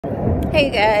Hey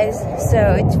guys,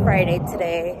 so it's Friday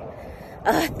today.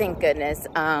 Thank goodness.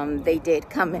 They did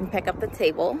come and pick up the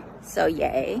table, so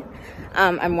yay.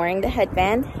 I'm wearing the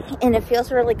headband and it feels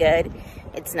really good.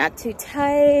 It's not too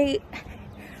tight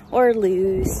or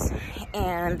loose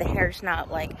and the hair's not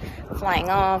like flying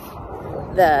off.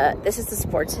 This is the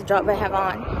sports hijab I have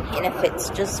on and it fits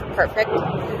just perfect.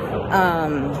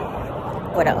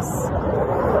 What else?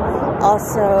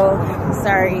 Also,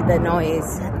 sorry the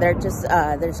noise. They're just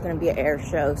there's gonna be an air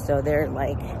show, so they're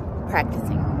like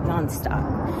practicing nonstop.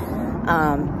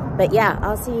 But yeah,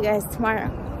 I'll see you guys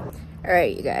tomorrow. All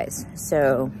right, you guys.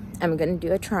 So I'm gonna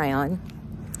do a try on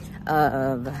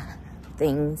of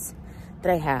things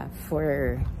that I have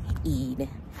for Eid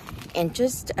and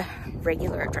just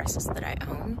regular dresses that I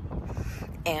own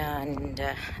and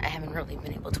I haven't really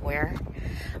been able to wear.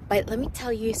 But let me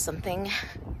tell you something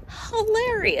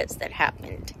hilarious that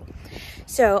happened.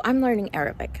 So I'm learning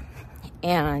Arabic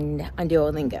and on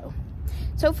Duolingo.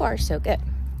 So far, so good.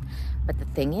 But the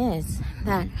thing is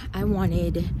that I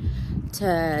wanted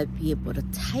to be able to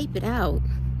type it out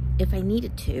if I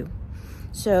needed to.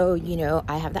 So, you know,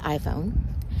 I have the iPhone.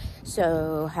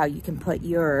 So how you can put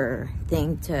your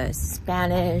thing to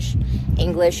Spanish,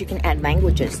 English, you can add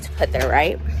languages to put there,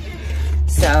 right?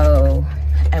 So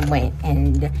I went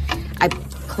and I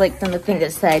clicked on the thing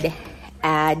that said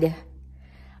add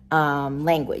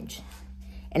language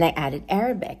and I added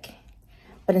Arabic.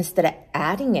 But instead of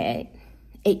adding it,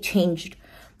 it changed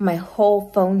my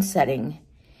whole phone setting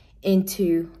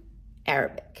into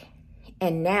Arabic.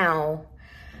 And now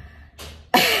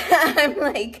I'm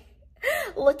like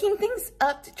looking things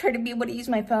up to try to be able to use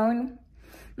my phone.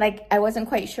 Like I wasn't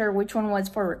quite sure which one was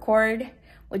for record,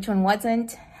 which one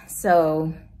wasn't.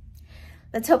 So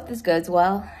let's hope this goes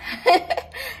well.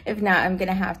 If not, I'm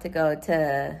gonna have to go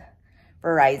to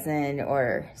Verizon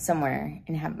or somewhere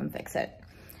and have them fix it.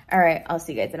 All right, I'll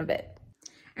see you guys in a bit.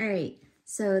 All right,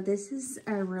 so this is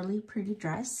a really pretty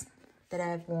dress that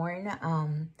I've worn.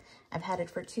 I've had it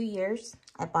for 2 years.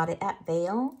 I bought it at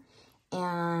Vail,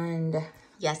 and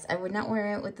yes, I would not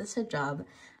wear it with this hijab.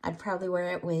 I'd probably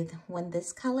wear it with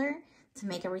this color to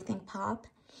make everything pop.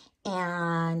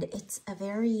 And it's a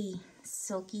very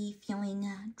silky feeling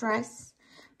dress,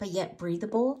 but yet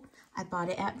breathable. I bought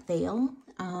it at Vail.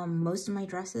 Most of my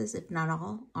dresses, if not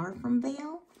all, are from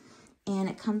Vail. And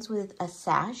it comes with a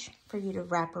sash for you to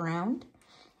wrap around.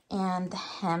 And the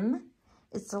hem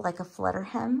is like a flutter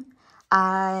hem.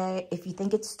 If you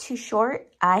think it's too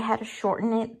short, I had to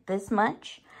shorten it this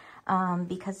much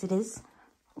because it is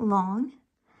long.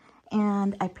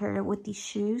 And I paired it with these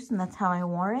shoes, and that's how I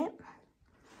wore it.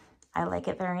 I like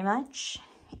it very much,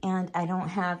 and I don't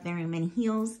have very many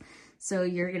heels, so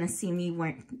you're gonna see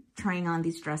me trying on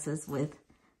these dresses with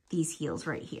these heels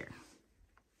right here.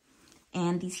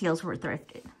 And these heels were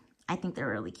thrifted. I think they're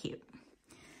really cute.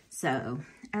 So,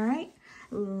 all right,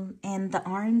 and the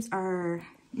arms are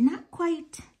not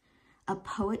quite a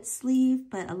poet sleeve,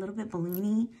 but a little bit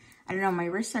balloony. I don't know, my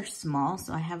wrists are small,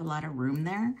 so I have a lot of room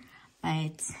there,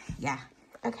 but yeah.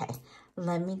 Okay,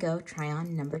 let me go try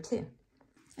on number 2.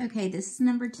 Okay, this is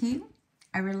number 2.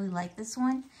 I really like this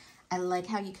one. I like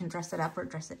how you can dress it up or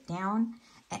dress it down.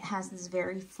 It has this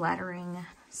very flattering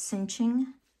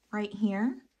cinching right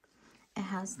here. It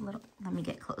has a little, let me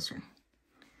get closer.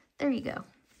 There you go.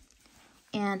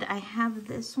 And I have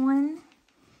this one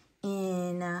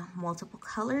in multiple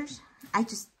colors. I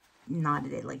just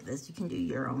knotted it like this. You can do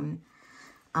your own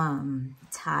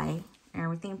tie and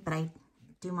everything, but I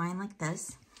do mine like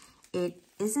this. It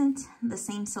isn't the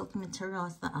same silky material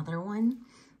as the other one,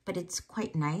 but it's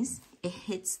quite nice. It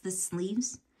hits the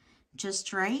sleeves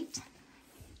just right.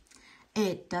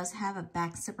 It does have a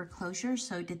back zipper closure,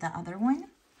 so did the other one.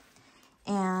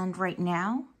 And right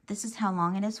now, this is how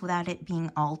long it is without it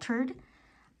being altered.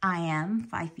 I am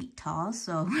 5 feet tall,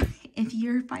 so if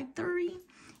you're 5'3",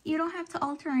 you don't have to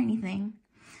alter anything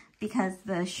because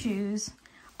the shoes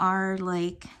are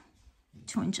like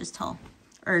 2 inches tall,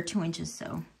 or 2 inches,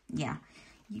 so yeah.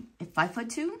 If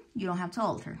 5'2", you don't have to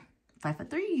alter.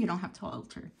 5'3", you don't have to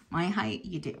alter. My height,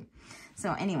 you do.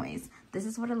 So anyways, this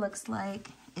is what it looks like.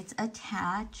 It's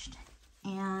attached,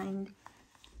 and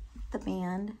the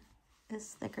band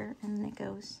is thicker, and then it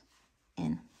goes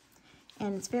in.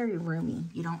 And it's very roomy.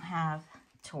 You don't have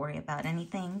to worry about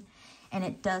anything. And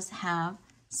it does have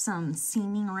some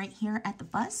seaming right here at the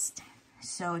bust,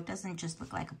 so it doesn't just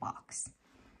look like a box.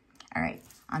 All right,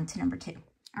 on to number 2.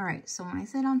 All right, so when I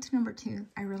said on to number 2,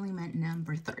 I really meant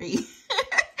number 3.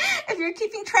 If you're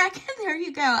keeping track, there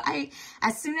you go.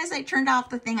 As soon as I turned off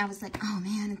the thing, I was like, oh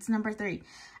man, it's number 3.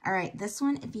 All right, this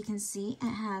one, if you can see, it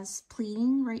has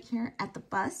pleating right here at the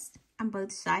bust on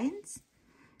both sides.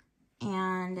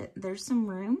 and there's some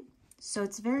room, so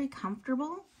it's very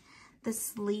comfortable. The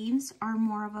sleeves are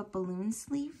more of a balloon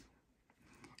sleeve.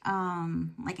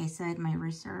 Like I said, my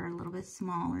wrists are a little bit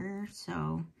smaller,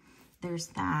 so there's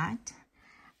that.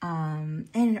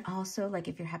 And also, like,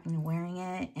 if you're happen to wearing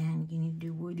it and you need to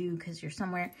do wudu because you're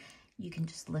somewhere, you can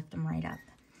just lift them right up.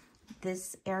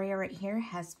 This area right here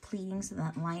has pleatings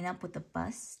that line up with the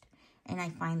bust, and I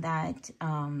find that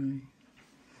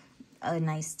a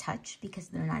nice touch because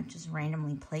they're not just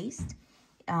randomly placed.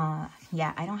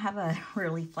 Yeah, I don't have a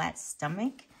really flat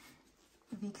stomach.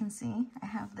 If you can see, I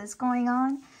have this going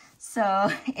on. So,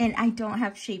 and I don't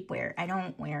have shapewear. I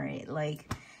don't wear it.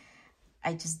 Like,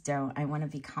 I just don't. I want to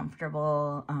be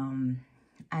comfortable.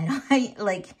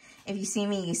 Like, if you see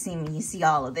me, you see me. You see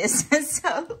all of this.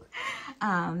 So,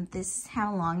 this is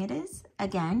how long it is.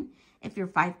 Again, if you're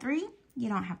 5'3", you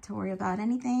don't have to worry about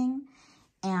anything.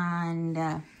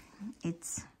 And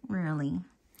it's really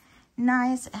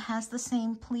nice. It has the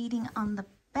same pleating on the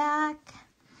back.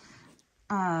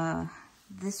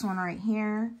 This one right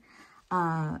here,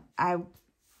 I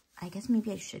guess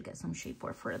maybe I should get some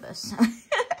shapewear for this.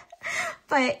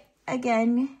 But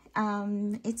again,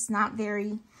 it's not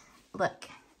very, look,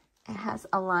 it has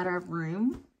a lot of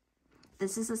room.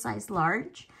 This is a size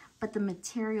large, but the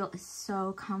material is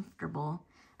so comfortable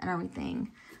and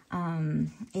everything.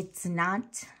 It's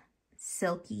not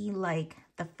silky like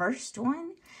the first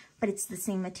one, but it's the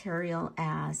same material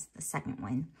as the second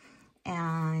one.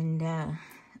 And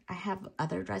I have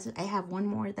other dresses. I have one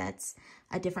more that's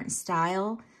a different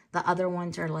style. The other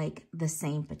ones are like the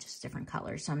same, but just different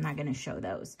colors. So I'm not going to show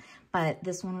those. But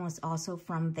this one was also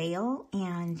from Vail,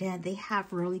 and they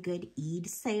have really good Eid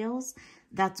sales.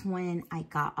 That's when I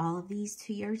got all of these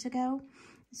 2 years ago.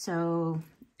 So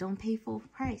don't pay full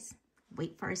price.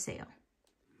 Wait for a sale.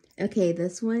 Okay,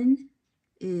 this one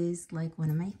is like one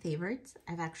of my favorites.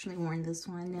 I've actually worn this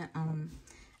one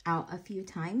out a few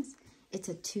times. It's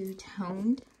a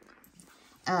two-toned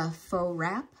faux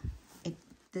wrap.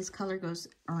 This color goes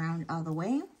around all the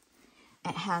way.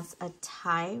 It has a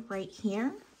tie right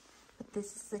here, but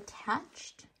this is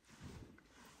attached.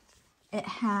 It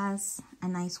has a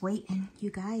nice weight, and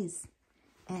you guys,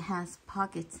 it has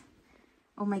pockets.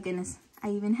 Oh my goodness, I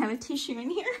even have a tissue in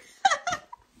here.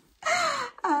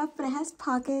 But it has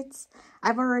pockets.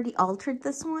 I've already altered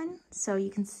this one, so you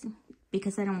can see,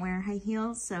 because I don't wear high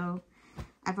heels, so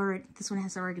this one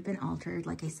has already been altered.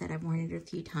 Like I said, I've worn it a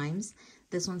few times.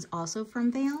 This one's also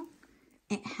from Vail.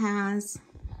 It has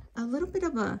a little bit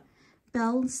of a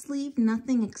bell sleeve,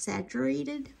 nothing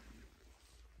exaggerated.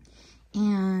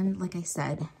 And like I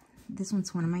said, this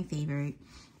one's one of my favorite.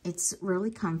 It's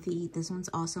really comfy. This one's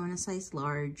also in a size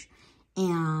large.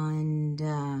 And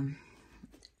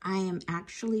I am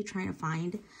actually trying to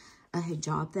find a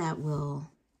hijab that will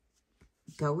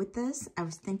go with this. I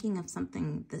was thinking of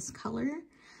something this color,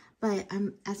 but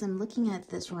as I'm looking at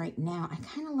this right now, I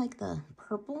kind of like the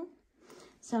purple.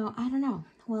 So I don't know,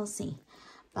 we'll see.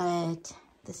 But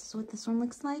this is what this one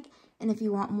looks like. And if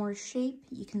you want more shape,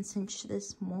 you can cinch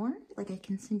this more. Like, I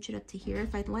can cinch it up to here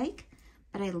if I'd like,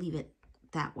 but I leave it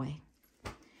that way.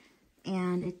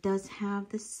 And it does have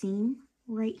the seam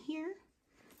right here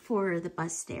for the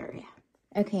bust area.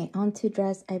 Okay, on to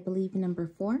dress, I believe, number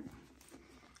 4.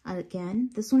 Again,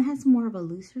 this one has more of a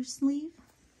looser sleeve,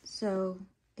 so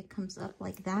it comes up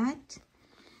like that,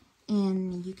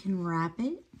 and you can wrap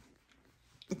it.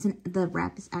 The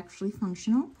wrap is actually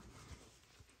functional.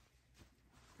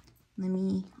 Let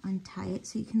me untie it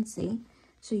so you can see.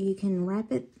 So you can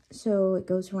wrap it so it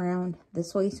goes around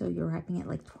this way, so you're wrapping it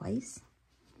like twice,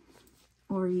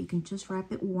 or you can just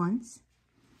wrap it once.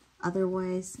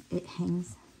 Otherwise, it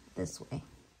hangs this way.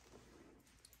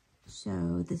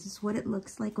 So this is what it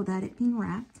looks like without it being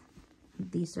wrapped.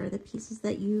 These are the pieces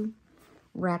that you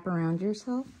wrap around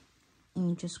yourself, and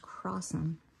you just cross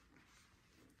them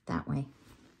that way.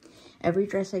 Every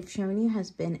dress I've shown you has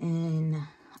been in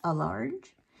a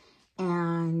large,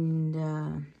 and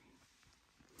now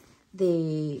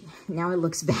it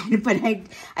looks bad, but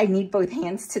I need both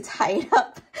hands to tie it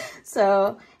up.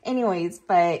 So anyways,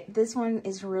 but this one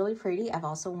is really pretty. I've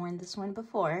also worn this one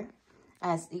before.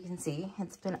 As you can see,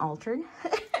 it's been altered.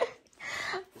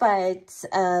 But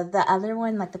the other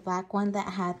one, like the black one that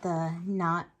had the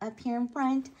knot up here in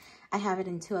front, I have it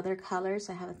in 2 other colors.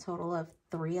 I have a total of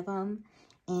 3 of them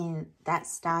in that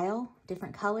style,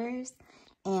 different colors.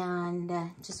 And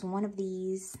just one of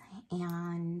these,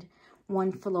 and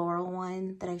one floral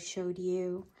one that I showed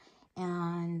you,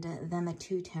 and then the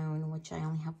two-tone, which I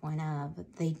only have one of.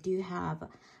 They do have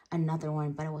another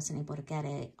one, but I wasn't able to get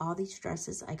it. All these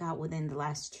dresses I got within the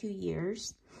last 2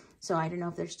 years. So I don't know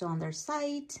if they're still on their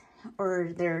site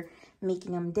or they're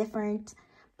making them different,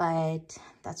 but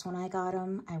that's when I got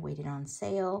them. I waited on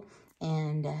sale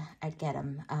and I'd get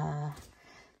them.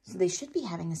 So they should be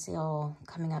having a sale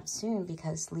coming up soon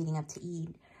because leading up to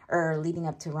Eid, or leading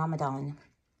up to Ramadan.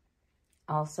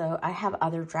 Also, I have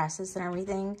other dresses and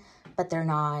everything, but they're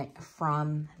not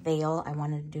from Veil. I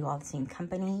wanted to do all the same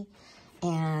company.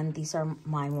 And these are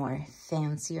my more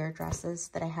fancier dresses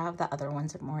that I have. The other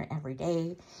ones are more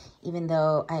everyday, even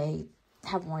though I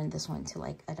have worn this one to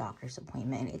like a doctor's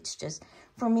appointment. It's just,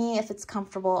 for me, if it's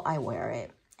comfortable, I wear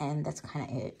it. And that's kind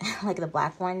of it. Like the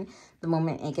black one, the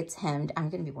moment it gets hemmed, I'm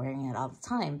going to be wearing it all the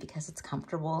time because it's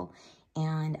comfortable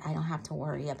and I don't have to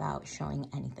worry about showing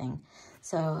anything.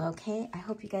 So, okay, I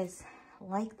hope you guys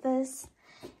like this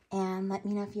and let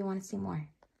me know if you want to see more.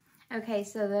 Okay,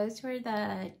 so those were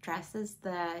the dresses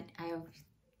that I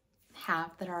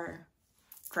have that are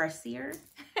dressier.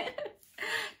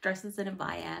 Dresses in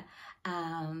abaya.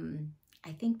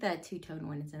 I think the two-tone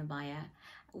one is in abaya,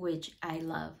 which I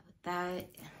love. That,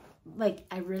 like,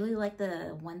 I really like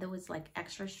the one that was like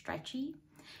extra stretchy,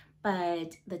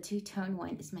 but the two-tone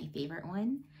one is my favorite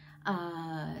one.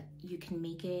 You can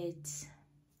make it,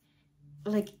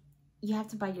 like, you have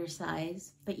to buy your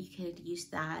size, but you could use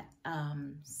that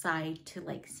side to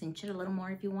like cinch it a little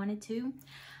more if you wanted to.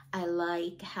 I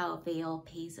like how Veil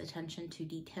pays attention to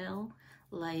detail,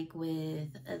 like with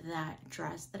that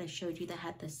dress that I showed you that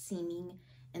had the seaming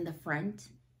in the front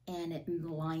and it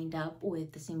lined up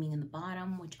with the seaming in the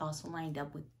bottom, which also lined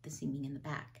up with the seaming in the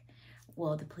back.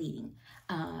 Well, the pleating.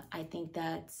 I think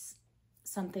that's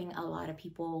something a lot of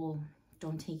people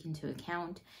don't take into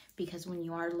account, because when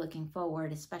you are looking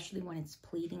forward, especially when it's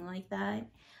pleating like that,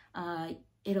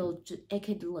 it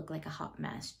could look like a hot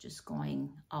mess just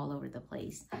going all over the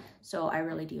place. So I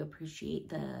really do appreciate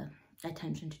the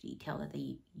attention to detail that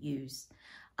they use.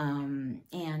 And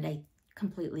I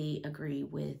completely agree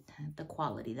with the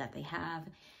quality that they have.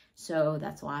 So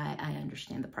that's why I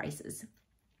understand the prices.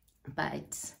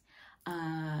 But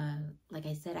like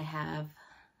I said, I have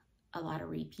a lot of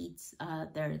repeats.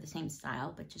 They're the same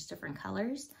style, but just different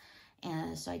colors.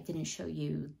 And so I didn't show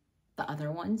you the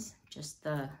other ones, just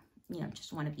the,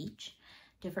 just one of each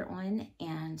different one.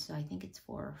 And so I think it's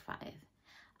 4 or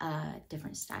 5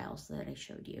 different styles that I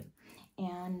showed you.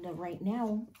 And right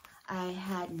now, I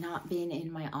had not been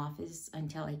in my office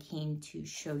until I came to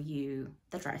show you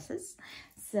the dresses.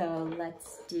 So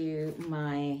let's do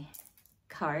my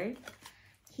card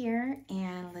here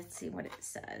and let's see what it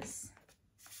says.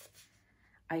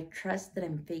 I trust that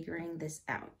I'm figuring this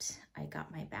out. I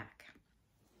got my back.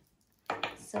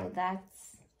 So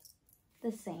that's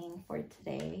the saying for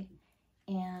today.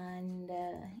 And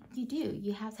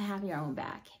you have to have your own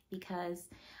back, because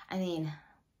I mean,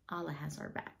 Allah has our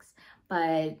backs,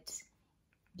 but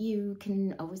you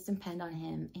can always depend on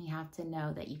him, and you have to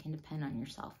know that you can depend on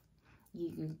yourself.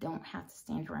 You don't have to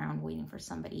stand around waiting for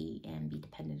somebody and be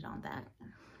dependent on that.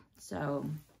 So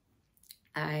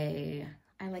I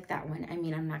like that one. I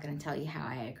mean, I'm not going to tell you how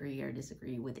I agree or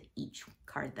disagree with each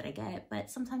card that I get, but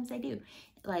sometimes I do,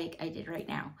 like I did right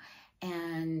now.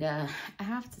 And I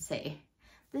have to say,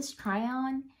 this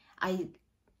try-on, I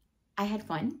had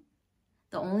fun.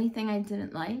 The only thing I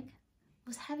didn't like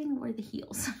was having to wear the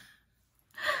heels.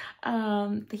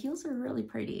 The heels are really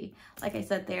pretty. Like I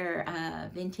said, they're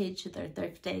vintage, they're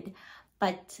thrifted,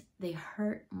 but they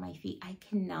hurt my feet. I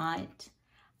cannot,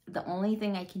 the only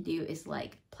thing I can do is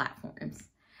like platforms,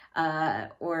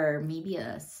 or maybe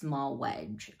a small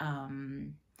wedge.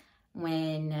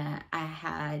 When I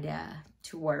had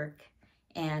to work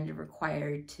and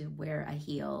required to wear a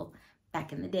heel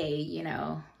back in the day,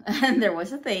 and there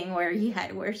was a thing where you had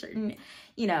to wear certain,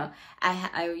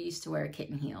 I used to wear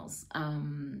kitten heels.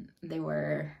 They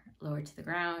were lower to the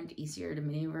ground, easier to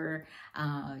maneuver.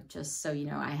 Just so you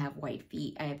know, I have white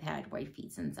feet. I have had white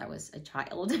feet since I was a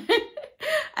child.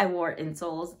 I wore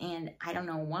insoles, and I don't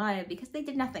know why, because they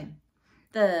did nothing.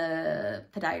 The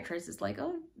podiatrist is like,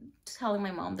 oh, telling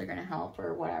my mom they're gonna help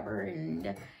or whatever,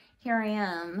 and here I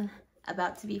am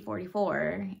about to be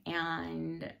 44,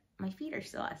 and my feet are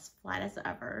still as flat as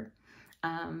ever.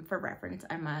 For reference,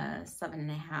 I'm a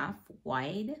 7.5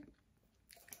 wide.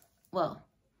 Well,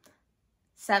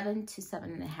 7 to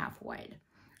 7.5 wide.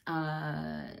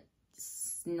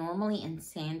 Normally in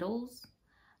sandals,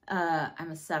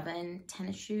 I'm a 7.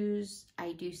 Tennis shoes,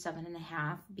 I do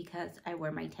 7.5 because I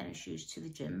wear my tennis shoes to the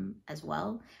gym as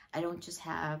well. I don't just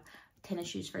have tennis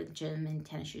shoes for the gym and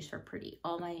tennis shoes for pretty.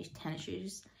 All my tennis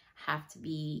shoes have to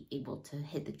be able to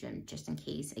hit the gym just in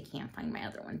case I can't find my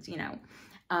other ones,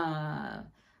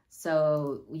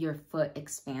 So your foot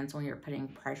expands when you're putting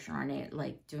pressure on it,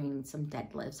 like doing some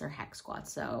deadlifts or hack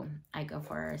squats. So I go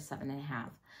for a 7.5.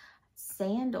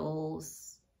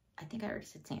 Sandals, I think I already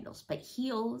said sandals, but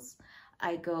heels,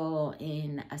 I go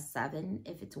in a 7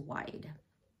 if it's wide,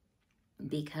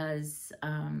 because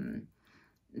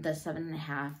the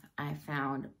 7.5 I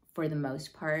found for the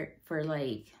most part, for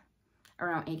like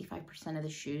around 85% of the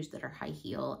shoes that are high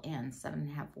heel and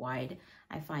 7.5 wide,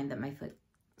 I find that my foot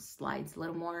slides a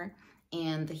little more.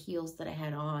 And the heels that I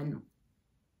had on,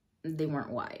 they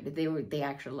weren't wide. They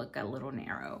actually look a little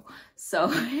narrow. So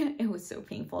it was so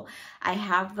painful. I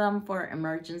have them for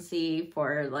emergency,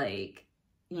 for like,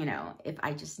 you know, if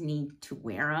I just need to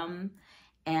wear them.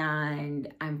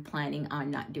 And I'm planning on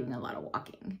not doing a lot of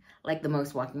walking. Like the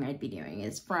most walking I'd be doing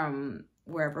is from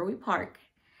wherever we park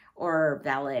or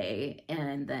valet,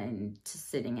 and then to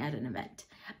sitting at an event.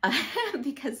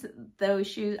 Because those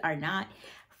shoes are not,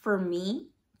 for me,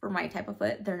 for my type of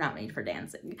foot, they're not made for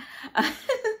dancing.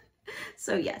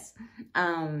 So yes.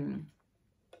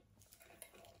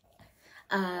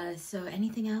 So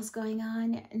anything else going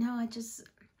on? No,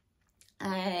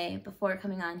 before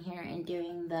coming on here and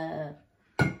doing the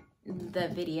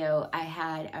video, I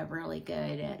had a really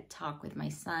good talk with my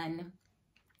son,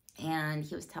 and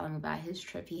he was telling me about his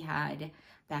trip he had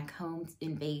back home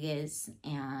in Vegas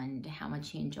and how much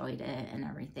he enjoyed it and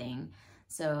everything.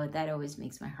 So that always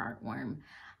makes my heart warm.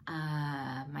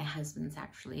 My husband's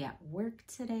actually at work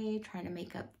today trying to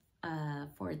make up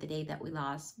for the day that we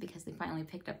lost, because they finally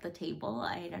picked up the table.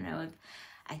 I don't know if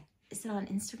is it on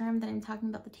Instagram that I'm talking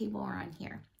about the table, or on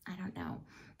here? I don't know,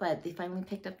 but they finally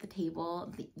picked up the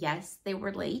table. Yes, they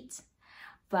were late,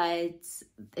 but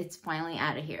it's finally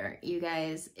out of here. You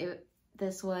guys,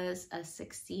 this was a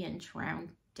 60-inch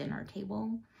round dinner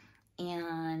table,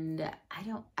 and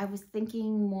I was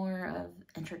thinking more of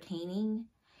entertaining,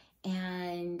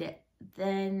 and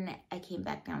then I came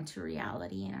back down to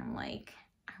reality, and I'm like,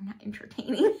 I'm not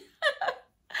entertaining.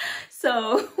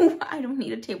 So I don't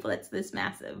need a table that's this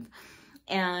massive.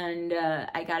 And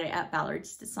I got it at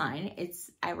Ballard's Design.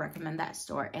 I recommend that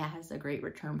store. It has a great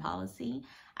return policy.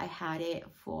 I had it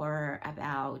for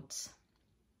about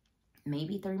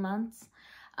maybe 3 months.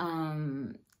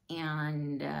 And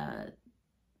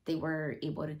they were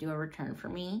able to do a return for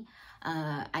me.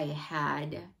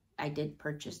 I did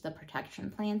purchase the protection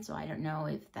plan, so I don't know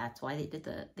if that's why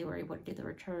they were able to do the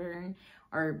return,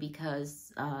 or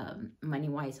because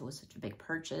money-wise it was such a big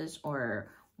purchase,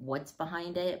 or what's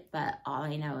behind it. But all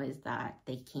I know is that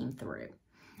they came through,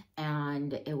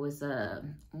 and it was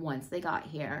once they got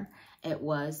here, it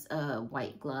was a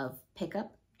white glove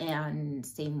pickup, and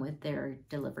same with their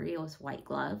delivery. It was white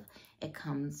glove. It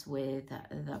comes with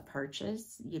the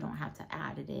purchase. You don't have to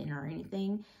add it in or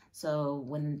anything. So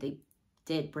when they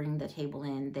did bring the table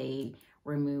in, they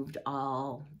removed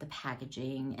all the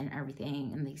packaging and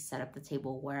everything, and they set up the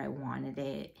table where I wanted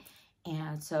it.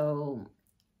 And so,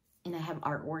 and I have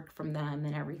artwork from them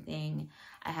and everything.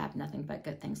 I have nothing but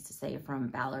good things to say from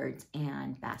Ballard's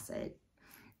and Bassett.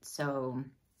 So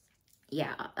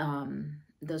yeah,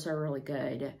 those are really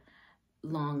good,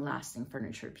 long-lasting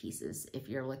furniture pieces if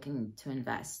you're looking to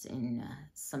invest in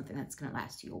something that's going to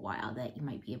last you a while, that you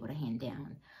might be able to hand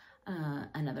down.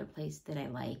 Another place that I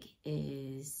like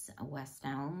is West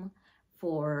Elm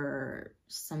for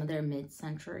some of their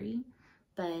mid-century,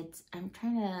 but I'm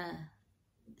trying to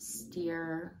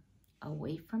steer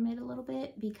away from it a little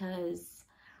bit, because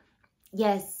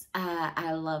yes,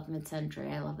 I love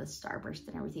mid-century. I love the Starburst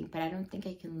and everything, but I don't think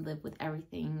I can live with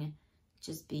everything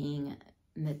just being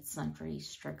mid-century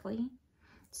strictly.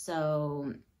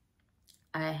 So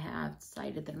I have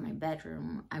decided that in my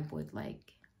bedroom, I would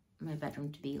like my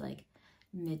bedroom to be like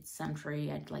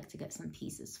mid-century. I'd like to get some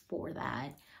pieces for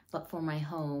that. But for my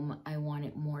home, I want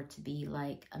it more to be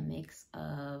like a mix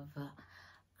of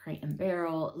Crate and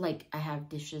Barrel. Like I have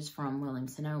dishes from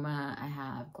Williams-Sonoma. I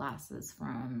have glasses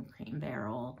from Crate and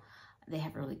Barrel. They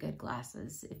have really good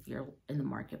glasses if you're in the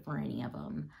market for any of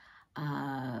them.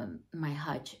 My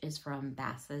hutch is from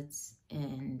Bassett's,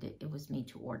 and it was made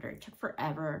to order. It took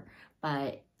forever,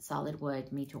 but solid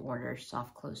wood, made to order,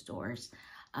 soft closed doors.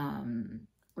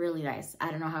 Really nice.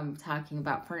 I don't know how I'm talking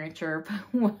about furniture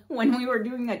when we were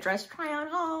doing a dress try on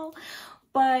haul,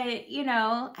 but you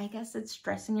know, I guess it's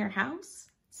dressing your house.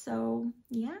 So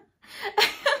yeah,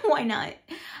 why not?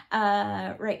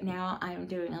 Right now I'm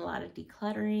doing a lot of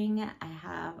decluttering. I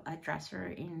have a dresser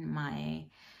in my,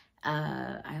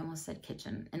 I almost said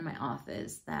kitchen, in my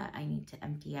office that I need to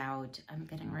empty out. I'm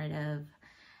getting rid of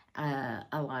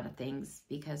a lot of things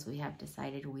because we have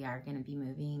decided we are going to be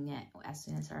moving as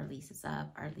soon as our lease is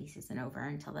up. Our lease isn't over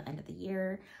until the end of the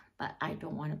year, but I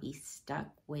don't want to be stuck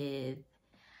with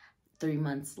 3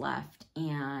 months left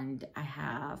and I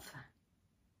have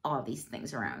all these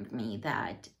things around me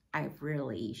that I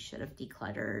really should have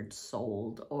decluttered,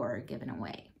 sold, or given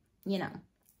away, you know.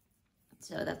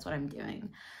 So that's what I'm doing.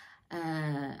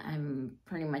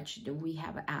 We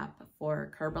have an app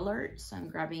for Curb Alert, so I'm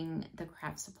grabbing the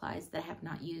craft supplies that I have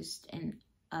not used in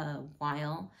a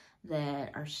while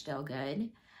that are still good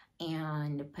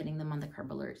and putting them on the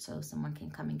Curb Alert so someone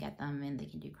can come and get them and they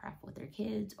can do craft with their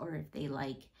kids, or if they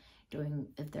like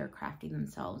if they're crafting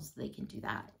themselves, they can do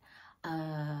that.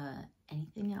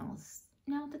 Anything else?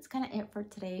 No, that's kind of it for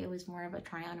today. It was more of a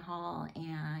try on haul,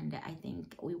 and I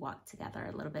think we walked together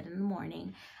a little bit in the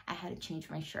morning. I had to change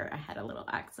my shirt. I had a little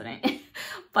accident,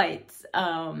 but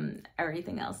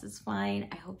everything else is fine.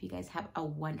 I hope you guys have a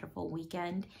wonderful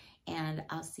weekend, and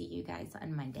I'll see you guys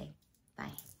on Monday.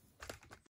 Bye.